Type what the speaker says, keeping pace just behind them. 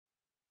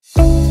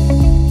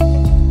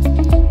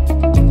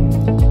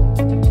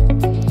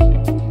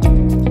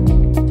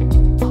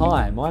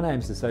My name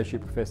is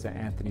Associate Professor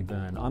Anthony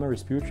Byrne. I'm a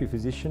respiratory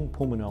physician,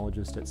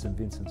 pulmonologist at St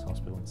Vincent's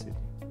Hospital in Sydney.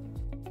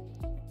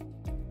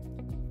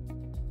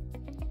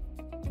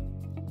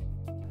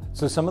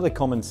 So some of the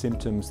common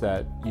symptoms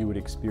that you would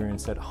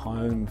experience at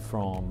home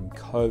from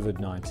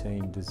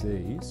COVID-19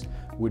 disease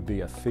would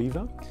be a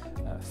fever,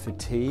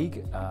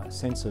 fatigue, a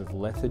sense of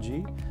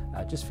lethargy,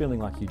 just feeling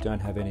like you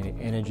don't have any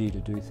energy to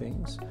do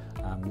things.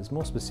 There's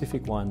more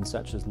specific ones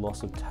such as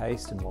loss of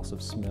taste and loss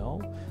of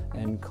smell,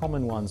 and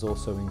common ones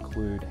also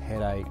include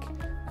headache,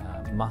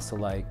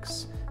 muscle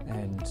aches,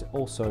 and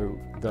also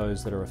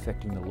those that are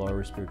affecting the lower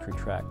respiratory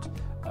tract.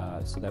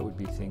 So that would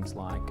be things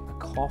like a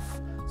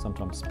cough,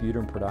 sometimes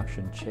sputum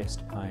production,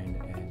 chest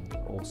pain, and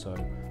also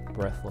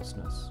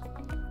breathlessness.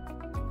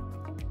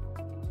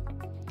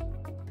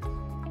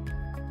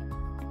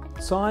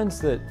 Signs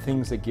that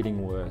things are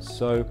getting worse.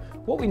 So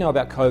what we know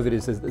about COVID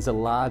is there's a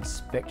large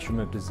spectrum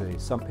of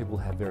disease. Some people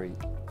have very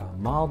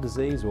mild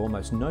disease or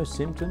almost no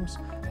symptoms,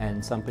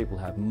 and some people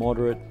have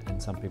moderate,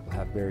 and some people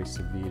have very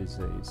severe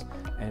disease.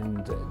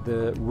 And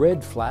the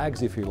red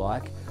flags, if you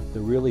like, the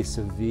really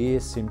severe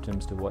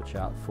symptoms to watch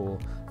out for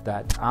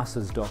that us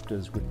as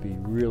doctors would be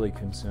really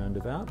concerned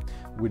about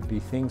would be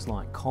things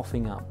like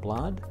coughing up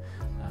blood,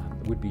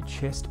 would be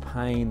chest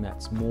pain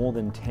that's more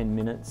than 10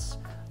 minutes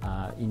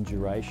in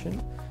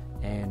duration,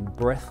 and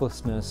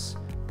breathlessness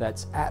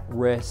that's at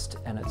rest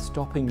and it's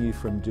stopping you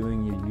from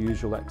doing your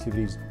usual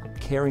activities,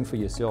 caring for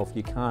yourself.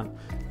 You can't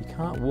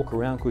walk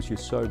around because you're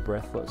so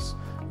breathless.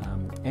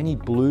 Any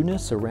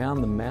blueness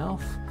around the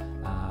mouth,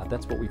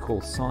 that's what we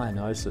call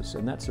cyanosis,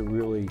 and that's a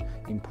really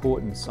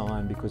important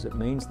sign because it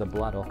means the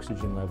blood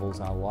oxygen levels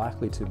are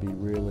likely to be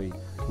really,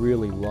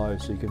 really low.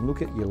 So you can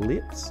look at your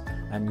lips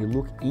and you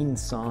look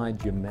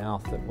inside your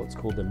mouth at what's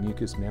called the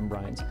mucous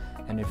membranes,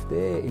 and if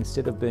they're,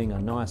 instead of being a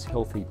nice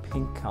healthy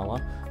pink colour,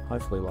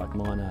 hopefully like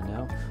mine are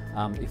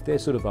now, if they're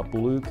sort of a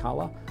blue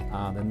colour,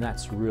 then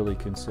that's really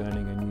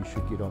concerning, and you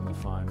should get on the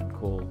phone and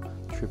call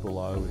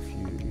 000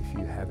 if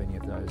you have any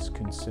of those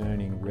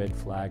concerning red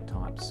flag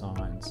type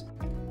signs.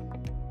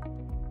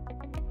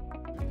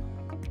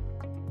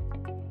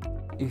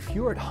 If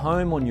you're at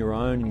home on your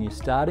own and you're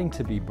starting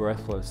to be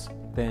breathless,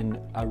 then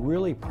a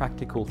really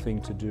practical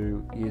thing to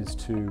do is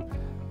to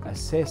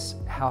assess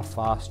how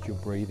fast you're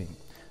breathing.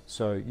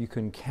 So you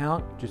can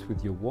count just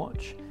with your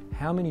watch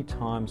how many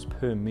times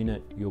per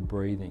minute you're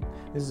breathing.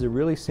 This is a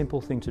really simple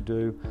thing to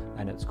do,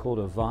 and it's called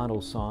a vital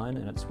sign,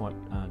 and it's what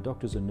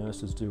doctors and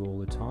nurses do all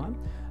the time.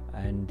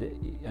 And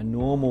a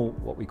normal,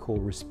 what we call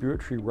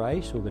respiratory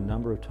rate, or the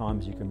number of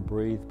times you can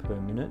breathe per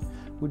minute,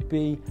 would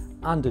be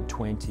under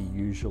 20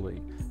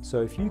 usually.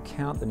 So if you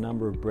count the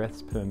number of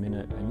breaths per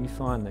minute and you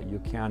find that you're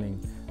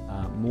counting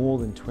more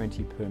than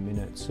 20 per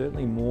minute,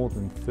 certainly more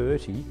than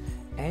 30,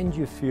 and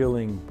you're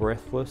feeling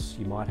breathless,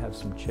 you might have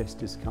some chest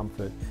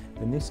discomfort,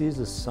 then this is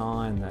a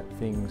sign that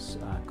things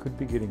could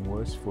be getting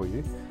worse for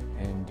you,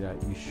 and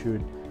you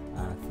should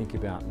think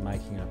about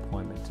making an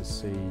appointment to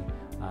see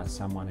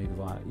someone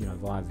either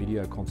via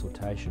video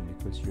consultation,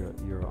 because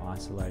you're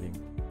isolating.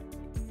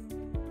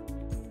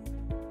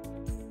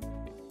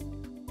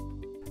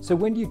 So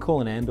when do you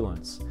call an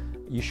ambulance?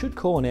 You should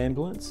call an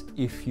ambulance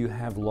if you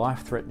have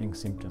life-threatening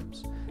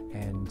symptoms,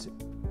 and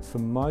for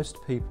most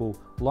people,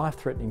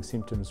 life-threatening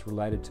symptoms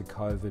related to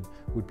COVID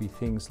would be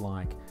things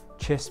like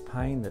chest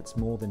pain that's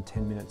more than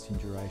 10 minutes in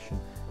duration,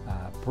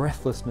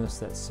 breathlessness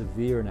that's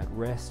severe and at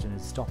rest and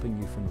is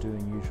stopping you from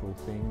doing usual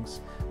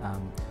things,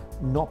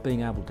 not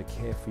being able to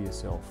care for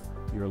yourself.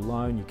 You're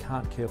alone, you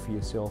can't care for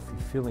yourself, you're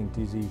feeling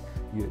dizzy,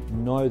 you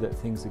know that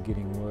things are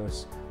getting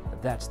worse.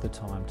 That's the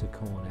time to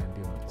call an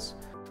ambulance.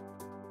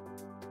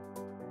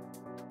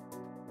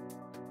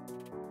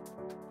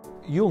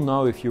 You'll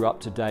know if you're up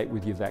to date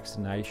with your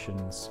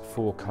vaccinations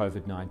for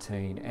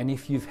COVID-19, and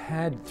if you've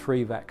had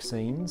 3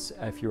 vaccines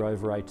if you're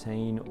over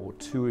 18 or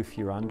 2 if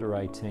you're under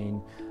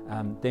 18,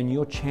 then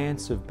your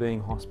chance of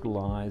being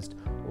hospitalised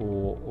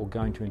or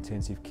going to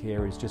intensive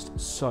care is just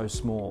so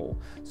small.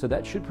 So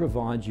that should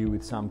provide you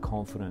with some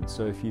confidence.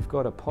 So if you've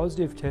got a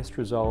positive test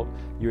result,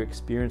 you're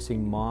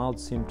experiencing mild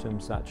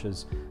symptoms such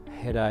as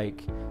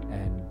headache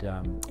and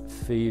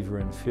fever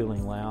and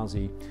feeling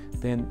lousy,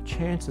 then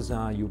chances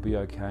are you'll be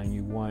okay and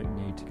you won't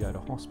need to go to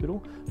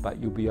hospital,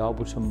 but you'll be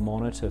able to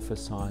monitor for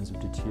signs of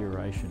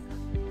deterioration.